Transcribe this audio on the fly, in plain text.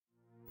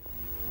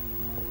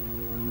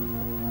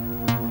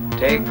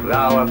Take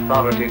thou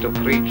authority to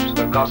preach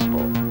the gospel.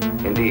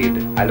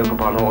 Indeed, I look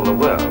upon all the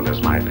world as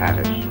my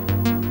parish.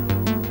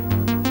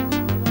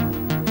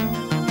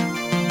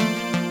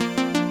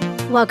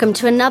 Welcome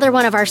to another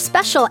one of our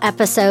special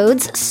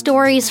episodes,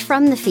 Stories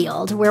from the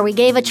Field, where we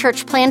gave a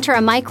church planter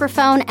a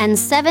microphone and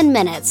 7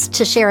 minutes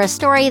to share a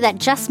story that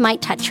just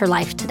might touch your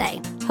life today.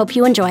 Hope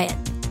you enjoy it.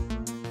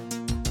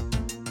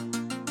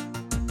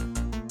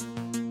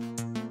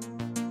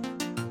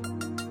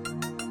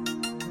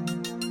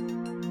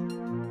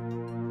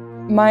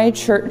 My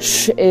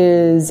church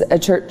is a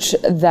church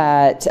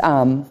that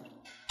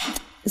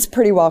is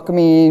pretty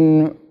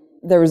welcoming.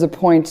 There was a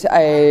point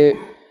I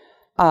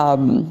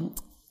once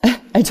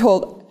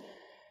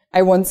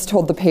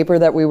told the paper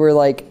that we were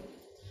I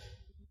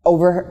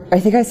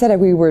think I said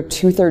we were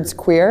 2/3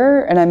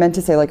 queer, and I meant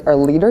to say our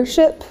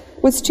leadership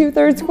was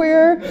 2/3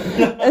 queer.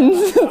 And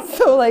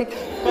so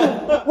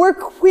we're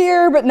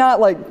queer, but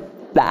not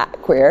that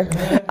queer.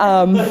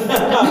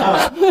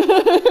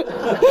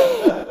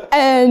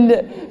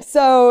 And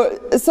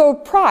so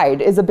pride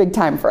is a big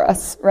time for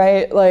us,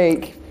 right?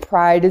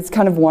 Pride is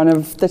kind of one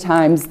of the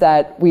times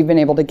that we've been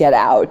able to get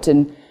out.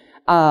 And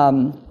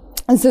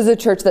this is a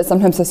church that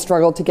sometimes has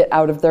struggled to get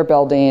out of their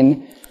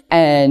building.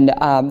 And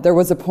there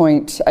was a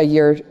point a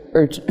year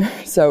or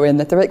so in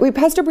that they're like, wait,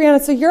 Pastor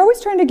Brianna, so you're always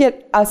trying to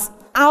get us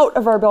out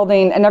of our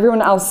building and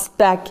everyone else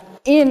back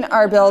in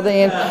our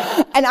building,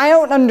 and I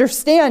don't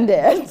understand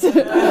it.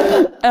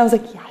 And I was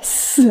like,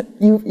 yes,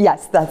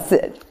 that's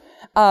it.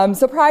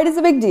 So pride is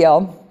a big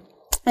deal.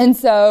 And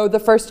so the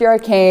first year I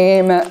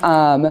came,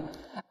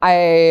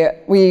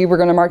 we were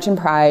going to march in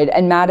Pride,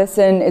 and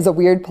Madison is a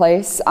weird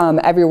place.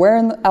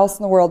 Everywhere else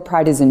in the world,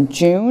 Pride is in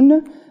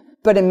June,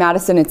 but in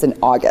Madison it's in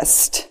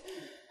August.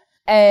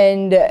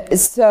 And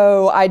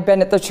so I'd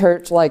been at the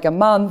church a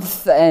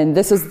month, and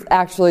this was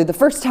actually the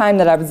first time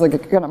that I was going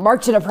to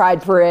march in a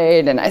Pride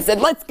parade, and I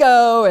said, let's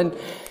go. And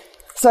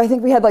so I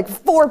think we had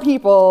 4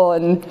 people,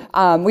 and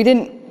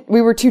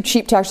we were too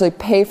cheap to actually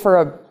pay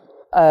for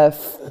a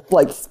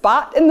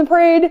spot in the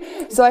parade.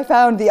 So I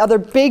found the other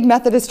big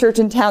Methodist church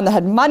in town that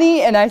had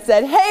money, and I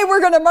said, hey,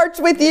 we're going to march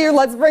with you.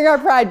 Let's bring our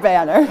Pride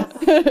banner.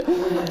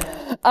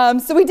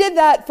 So we did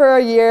that for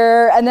a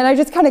year, and then I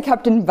just kind of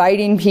kept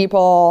inviting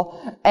people,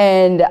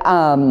 and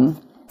I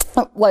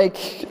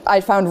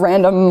found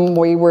random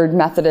wayward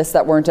Methodists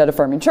that weren't at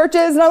affirming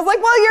churches, and I was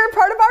like, well, you're a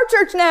part of our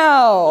church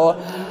now.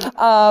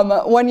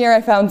 One year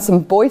I found some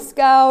Boy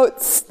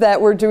Scouts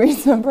that were doing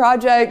some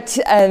project,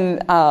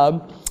 and I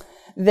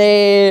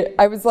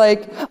was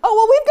like, oh,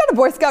 well, we've got a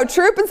Boy Scout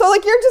troop, and so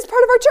you're just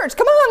part of our church.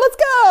 Come on, let's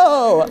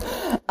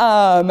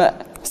go.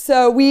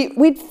 So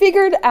we'd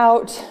figured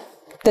out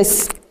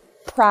this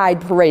Pride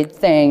parade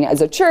thing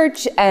as a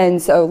church,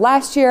 and so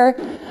last year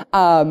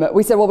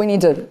we said, well, we need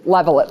to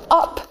level it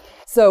up.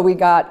 So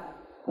I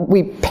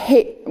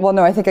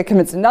think I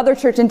convinced another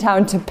church in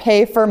town to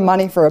pay for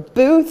money for a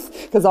booth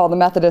because all the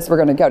Methodists were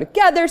going to go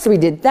together, so we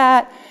did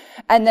that.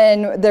 And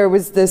then there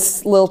was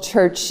this little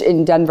church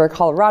in Denver,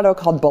 Colorado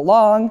called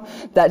Belong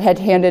that had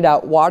handed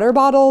out water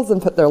bottles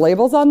and put their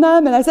labels on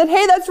them, and I said,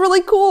 hey, that's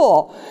really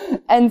cool.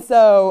 And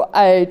so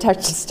I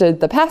texted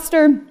the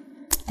pastor.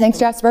 Thanks,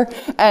 Jasper.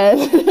 And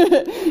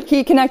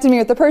he connected me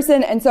with the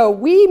person. And so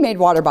we made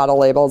water bottle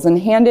labels and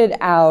handed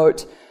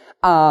out,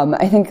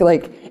 I think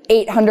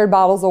 800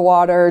 bottles of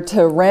water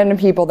to random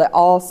people that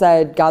all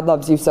said, God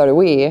loves you, so do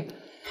we.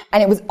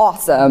 And it was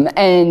awesome.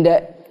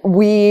 And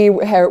we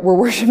were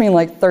worshiping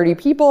 30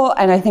 people,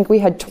 and I think we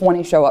had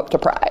 20 show up to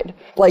Pride.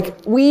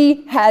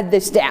 We had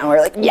this down. We're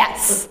like,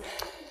 yes.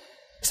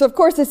 So of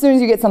course, as soon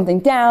as you get something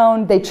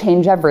down, they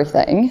change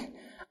everything.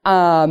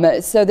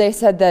 So they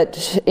said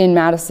that in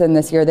Madison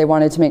this year, they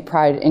wanted to make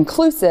Pride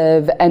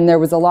inclusive, and there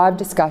was a lot of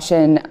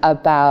discussion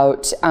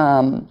about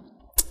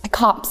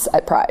cops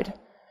at Pride,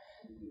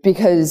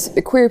 because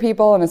queer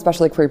people, and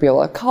especially queer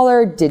people of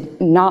color, did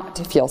not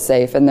feel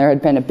safe, and there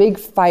had been a big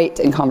fight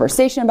and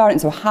conversation about it.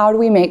 And so how do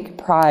we make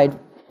Pride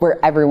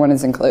where everyone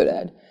is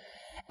included?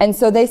 And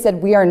so they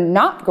said, we are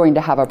not going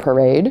to have a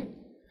parade.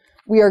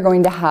 We are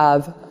going to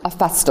have a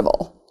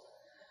festival.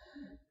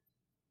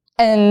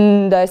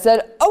 And I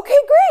said, okay,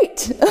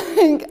 great.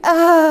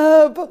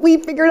 But we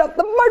figured out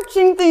the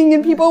marching thing,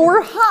 and people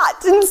were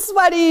hot and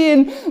sweaty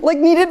and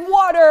needed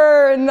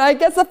water, and I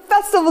guess a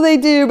festival they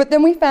do. But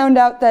then we found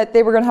out that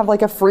they were going to have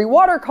a free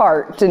water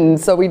cart, and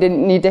so we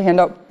didn't need to hand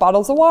out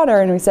bottles of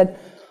water. And we said,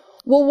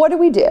 well, what do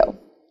we do?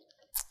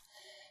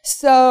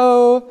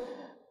 So,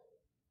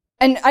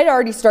 and I'd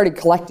already started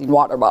collecting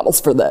water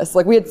bottles for this.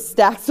 We had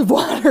stacks of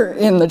water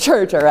in the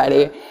church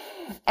already.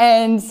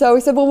 And so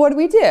we said, well, what do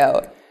we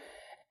do?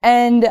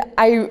 And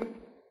I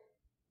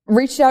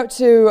reached out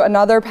to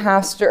another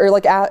pastor,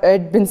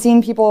 I'd been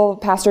seeing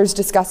pastors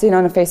discussing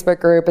on a Facebook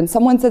group, and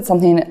someone said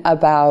something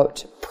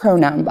about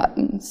pronoun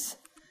buttons.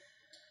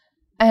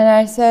 And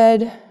I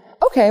said,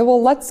 okay,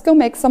 well, let's go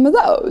make some of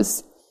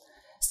those.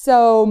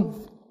 So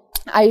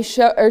I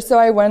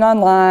went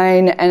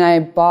online and I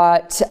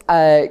bought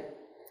a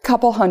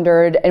couple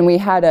hundred, and we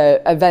had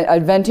an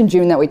event in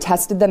June that we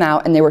tested them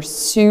out, and they were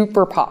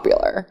super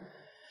popular.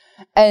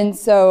 And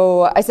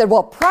so I said,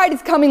 well, Pride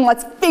is coming,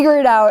 let's figure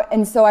it out.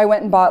 And so I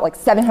went and bought like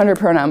 700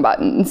 pronoun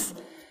buttons.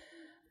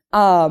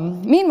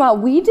 Meanwhile,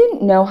 we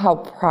didn't know how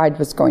Pride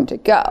was going to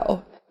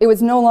go. It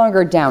was no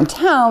longer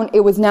downtown, it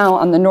was now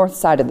on the north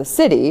side of the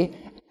city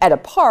at a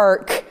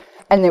park,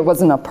 and it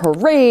wasn't a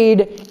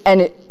parade,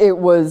 and it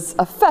was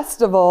a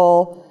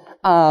festival.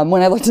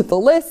 When I looked at the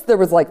list, there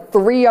was like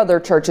 3 other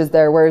churches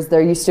there, whereas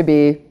there used to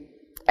be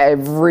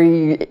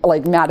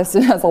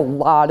Madison has a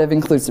lot of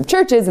inclusive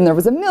churches, and there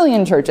was 1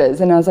 million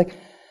churches. And I was like,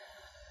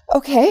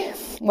 okay,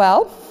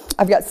 well,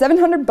 I've got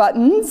 700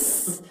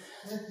 buttons.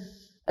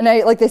 And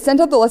they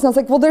sent out the list, and I was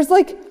like, well, there's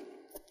like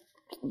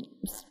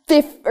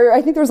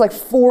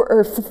 4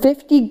 or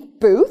 50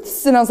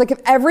 booths. And I was like, if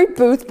every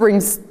booth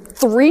brings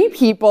 3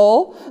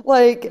 people, we'll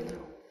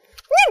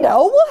hand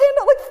out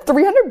like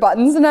 300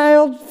 buttons, and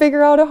I'll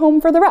figure out a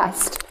home for the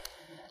rest.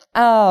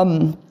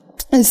 And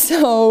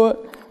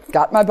so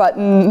got my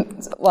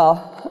buttons.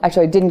 Well,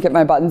 actually, I didn't get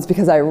my buttons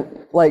because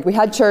we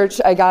had church.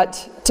 I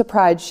got to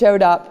Pride,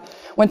 showed up,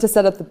 went to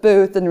set up the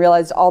booth, and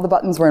realized all the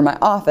buttons were in my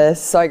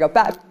office. So I got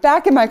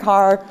back in my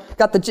car,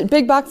 got the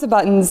big box of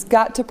buttons,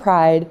 got to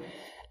Pride,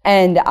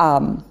 and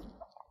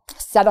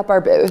set up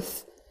our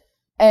booth,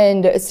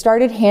 and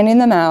started handing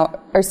them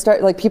out.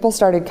 People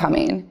started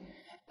coming,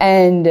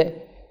 and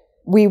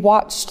we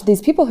watched these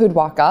people who'd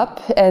walk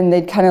up, and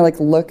they'd kind of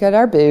look at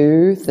our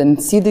booth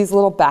and see these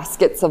little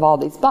baskets of all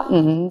these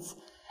buttons,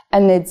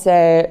 and they'd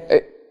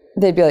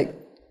be like,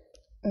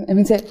 and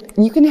we'd say,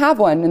 you can have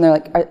one. And they're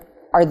like,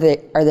 are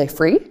they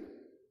free?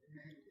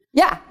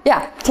 Yeah,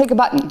 take a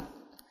button.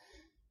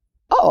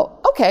 Oh,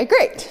 okay,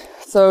 great.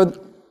 So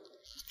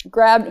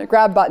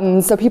grab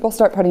buttons. So people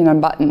start putting on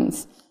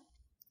buttons.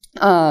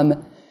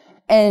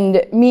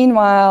 And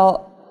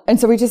meanwhile, and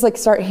so we just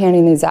start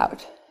handing these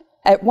out.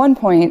 At one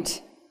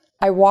point,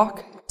 I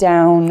walk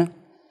down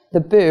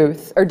the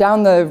booth, or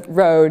down the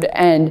road,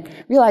 and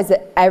realize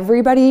that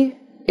everybody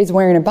is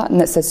wearing a button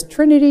that says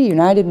Trinity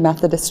United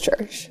Methodist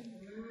Church.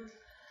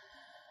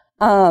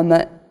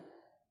 My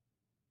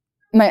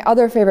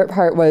other favorite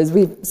part was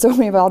we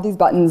have all these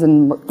buttons,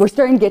 and we're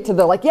starting to get to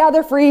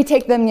they're free,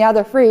 take them,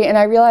 they're free. And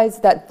I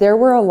realized that there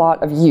were a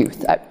lot of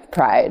youth at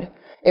Pride.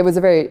 It was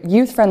a very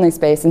youth-friendly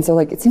space, and so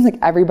it seemed like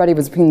everybody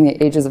was between the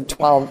ages of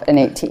 12 and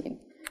 18.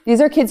 These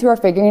are kids who are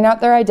figuring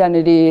out their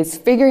identities,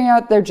 figuring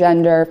out their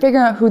gender,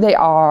 figuring out who they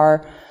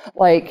are,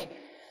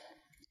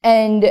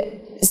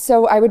 and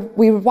so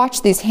we would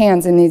watch these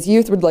hands, and these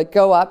youth would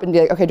go up and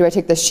be like, okay, do I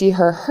take the she,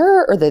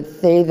 her, or the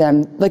they,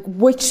 them?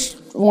 Which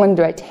one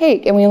do I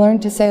take? And we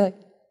learned to say,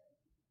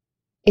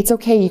 it's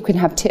okay, you can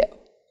have 2.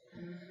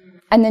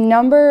 And the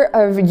number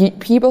of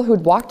people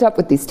who'd walked up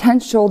with these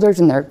tense shoulders,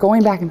 and they're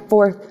going back and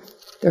forth,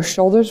 their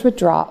shoulders would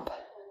drop,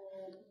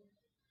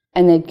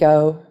 and they'd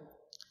go,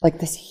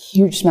 this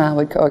huge smile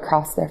would go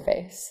across their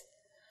face,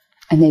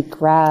 and they'd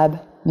grab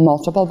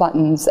multiple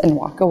buttons and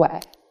walk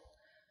away.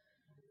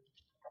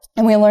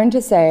 And we learned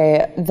to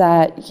say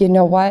that, you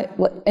know what?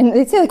 And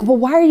they'd say, well,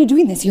 why are you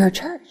doing this? You're a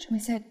church. And we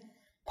said,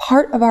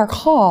 part of our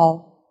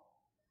call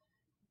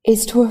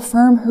is to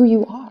affirm who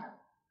you are.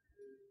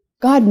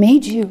 God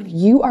made you.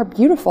 You are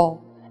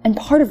beautiful. And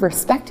part of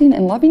respecting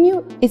and loving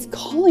you is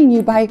calling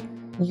you by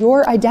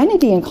your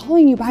identity and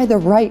calling you by the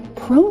right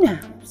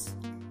pronouns.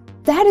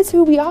 That is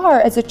who we are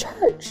as a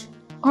church.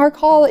 Our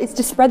call is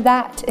to spread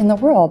that in the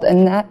world,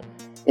 and that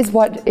is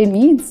what it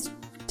means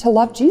to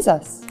love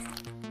Jesus.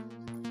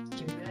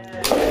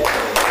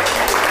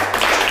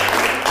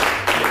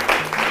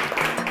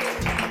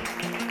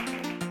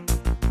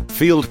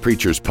 Field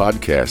Preachers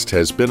Podcast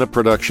has been a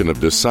production of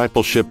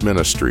Discipleship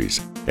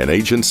Ministries, an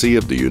agency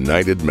of the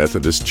United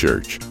Methodist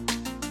Church.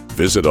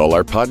 Visit all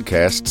our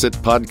podcasts at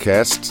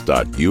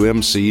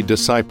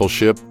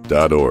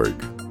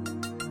podcasts.umcdiscipleship.org.